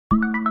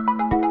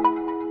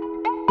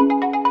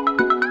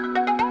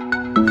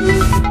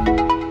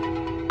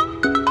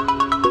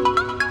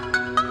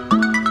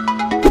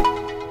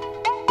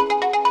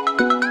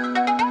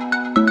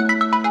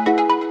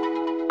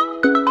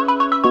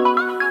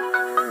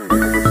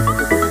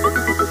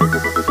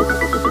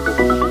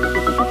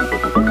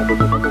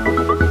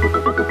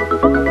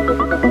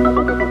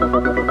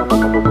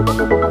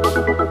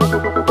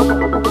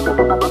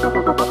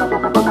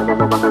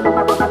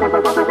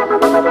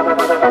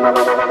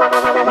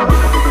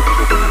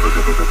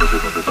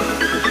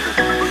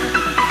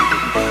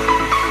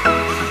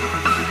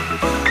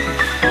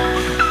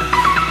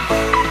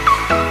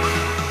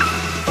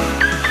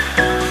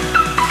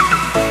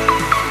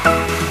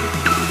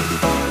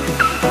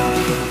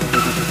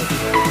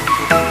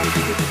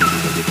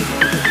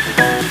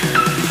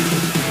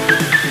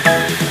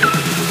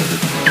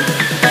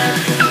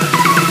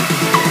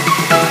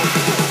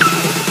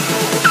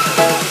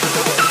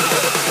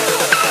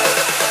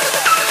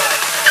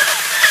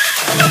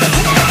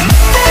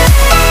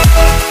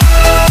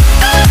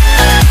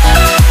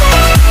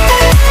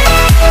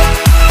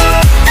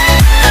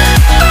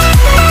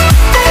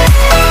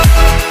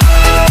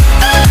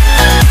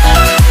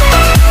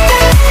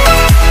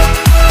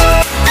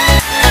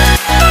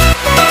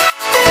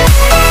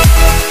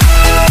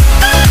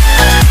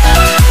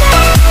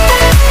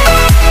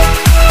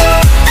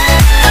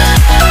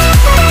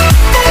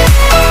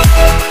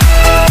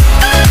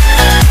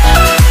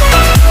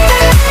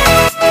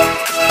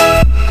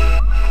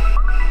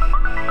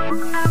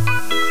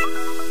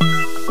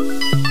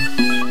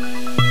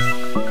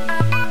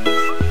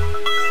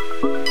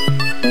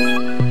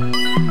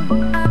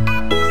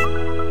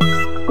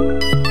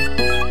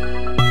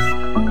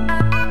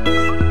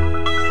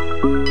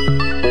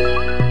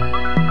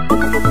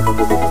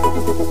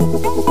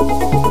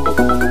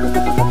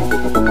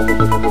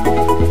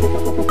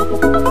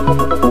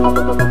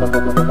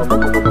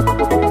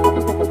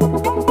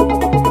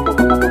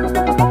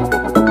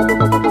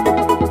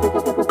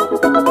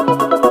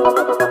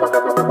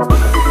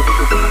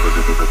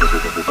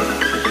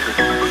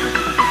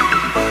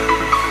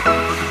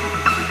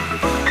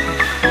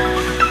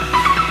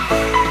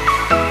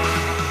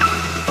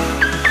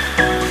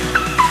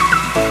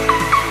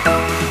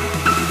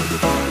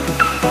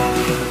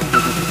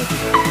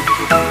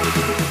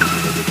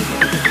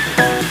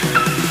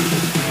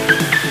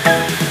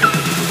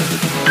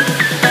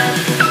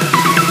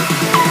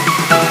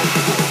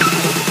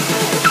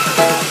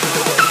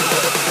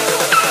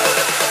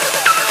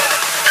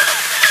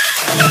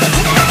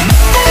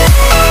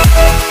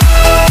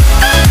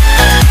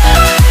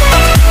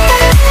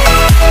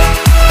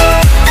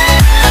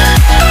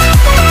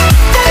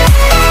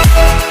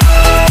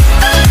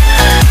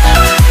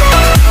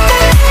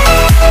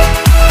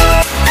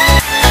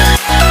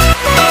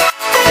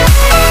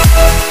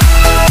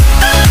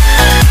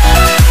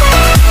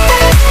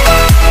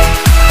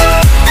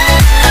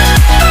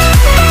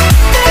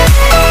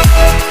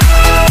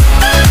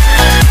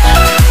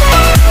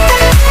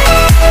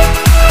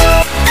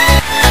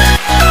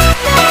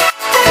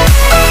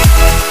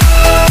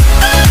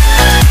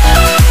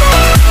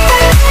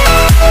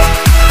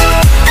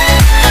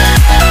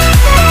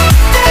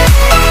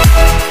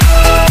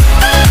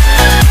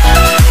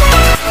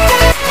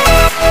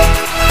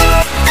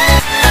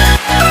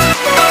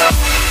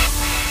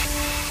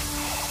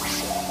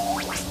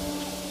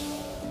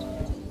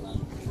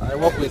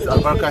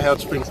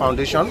Health Spring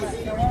Foundation,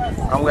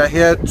 and we are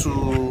here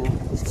to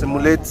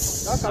simulate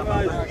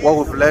what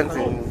we've learned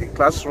in the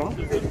classroom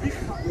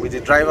with the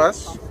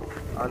drivers,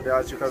 and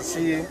as you can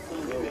see,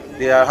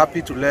 they are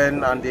happy to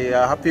learn and they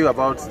are happy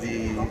about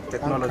the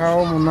technology.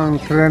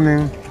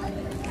 Training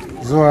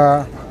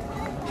zuwa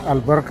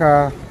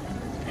Albarka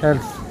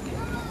Health,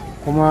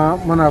 kuma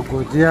muna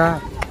godiya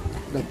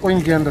da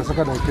kungiyar da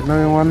suka dauki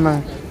nauyin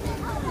wannan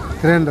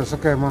train da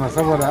suka yi mana,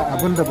 saboda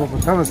abinda ba mu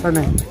taba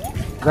sanin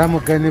za mu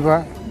gani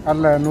ba,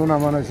 Allah ya nuna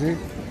mana shi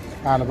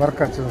a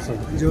albarkacinsu.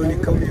 Joni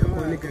kauye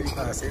ko ni gari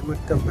ba sai mun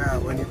tambaya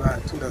wani ba,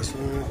 tunda su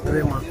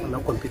trema na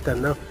kwamfutar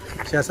nan,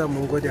 shi yasa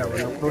mun gode a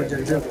wannan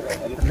project din.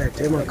 Allah ya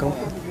taimaka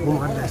mu,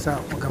 Allah ya sa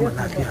mu gama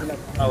lafiya.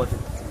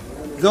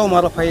 Zau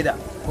mara faida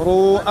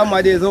ko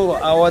amma dai zo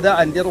a wada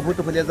an dira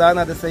hutu fule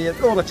zana da sai ya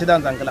tsora ci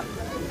dan zangala.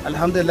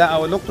 Alhamdulillah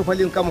a lokacin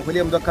falin kama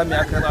fulem da kame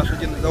aka rasu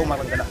jin zau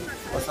mara gala.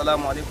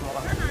 Wassalamu alaikum wa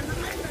rahmatullahi.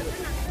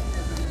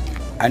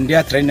 An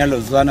dia trainer lo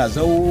zana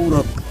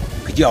zauro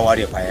kiji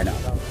aware fayana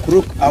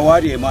kuruk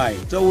aware mai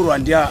zauro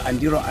andia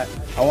andiro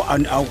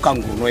an au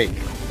kangu noy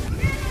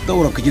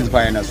zauro kiji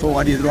fayana so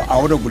wadi zuro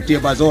awado gulte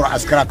ba zauro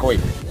askara kawai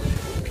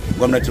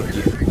gwamnati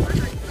turki.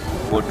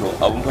 Wato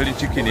abun farin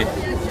ciki ne,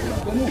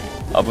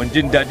 abun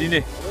jin dadi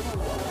ne,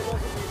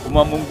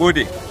 kuma mun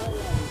gode.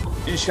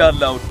 Insha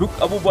Allah duk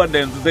abubuwan da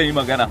yanzu zan yi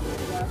magana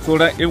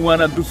sauran ƴan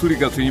wana duk su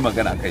riga sun yi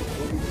magana kai,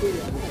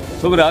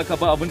 saboda haka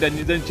ba abin da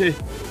ni zan ce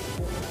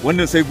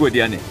wannan sai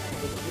godiya ne,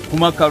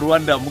 kuma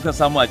karuwan da muka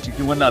samu a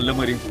cikin wannan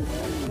lamarin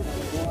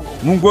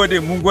mun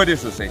gode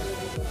sosai.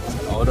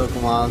 A wadda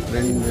kuma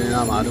training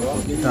na ma da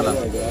tala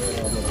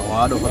a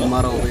wadda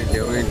falmar wai da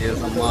ruwan da ya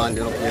sama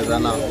da rufe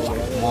zana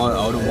ma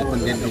a wadda mukun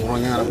da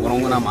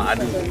gurunguna ma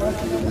adu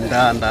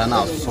da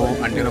na so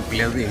an da rufe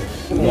zai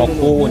kuma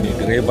kowane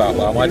direba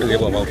ba ma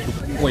direba ba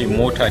kawai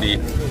mota ne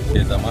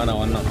da zamana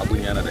wannan abun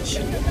yana da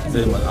shi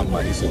zai mai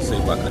amfani sosai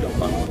baka da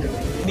fama.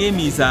 Name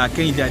is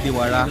Kenida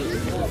Dewara.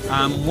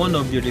 I'm one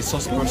of the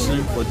resource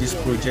persons for this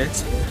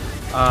project.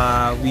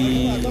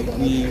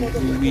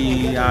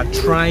 We are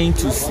trying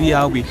to see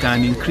how we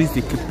can increase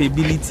the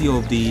capability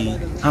of the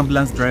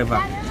ambulance driver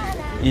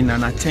in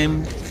an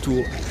attempt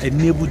to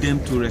enable them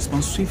to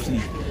respond swiftly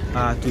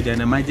to the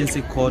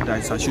emergency call that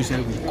is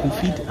associated with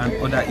COVID and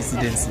other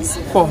incidences.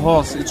 For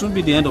us, it won't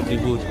be the end of the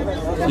road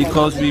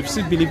because we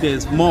still believe there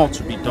is more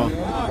to be done.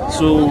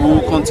 So we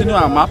will continue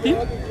our mapping,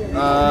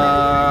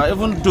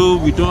 even though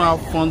we don't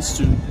have funds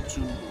to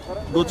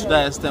go to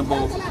that extent,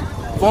 but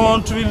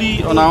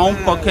voluntarily on our own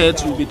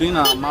pocket, we'll be doing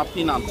our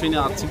mapping and training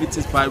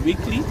activities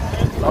bi-weekly,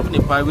 having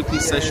a bi-weekly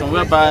session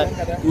whereby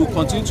we will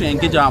continue to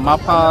engage our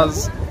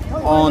mappers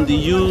on the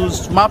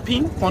used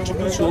mapping,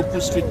 contribute to Open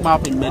Street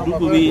Map in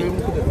Maiduguri,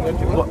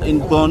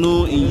 in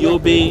Borno, in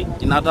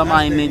Yobe, in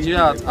Adama, in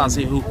Nigeria as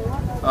a whole.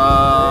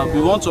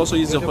 We want to also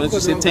use the opportunity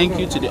to say thank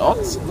you to the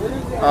OTS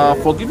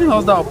for giving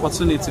us that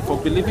opportunity, for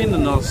believing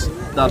in us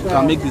that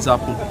can make this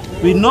happen.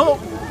 We know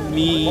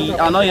we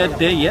are not yet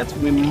there yet,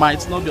 we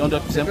might not be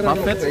 100%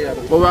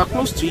 perfect, but we are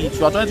close to it.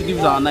 We are trying to give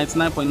it our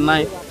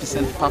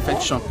 99.9%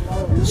 perfection.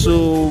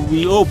 So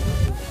we hope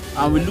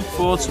and we look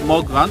forward to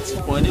more grants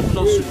for enabling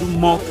us to do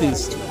more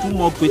things, to do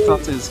more greater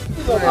things,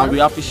 and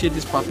we appreciate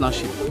this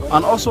partnership.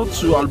 And also to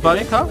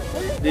Albarika,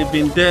 they've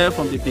been there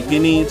from the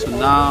beginning to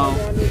now.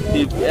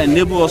 They've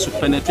enabled us to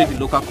penetrate the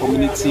local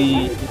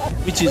community,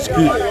 which is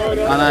good.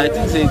 And I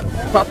think it's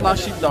a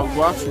partnership that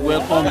we have to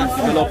welcome in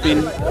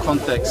developing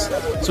context.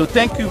 So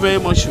thank you very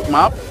much,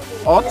 MAP.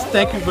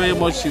 Thank you very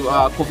much to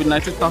our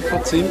COVID-19 task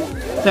force team.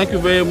 Thank you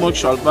very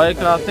much to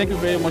Albarika. Thank you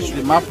very much to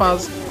the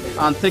mappers.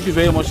 And thank you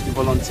very much to the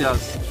volunteers.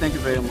 Thank you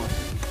very much.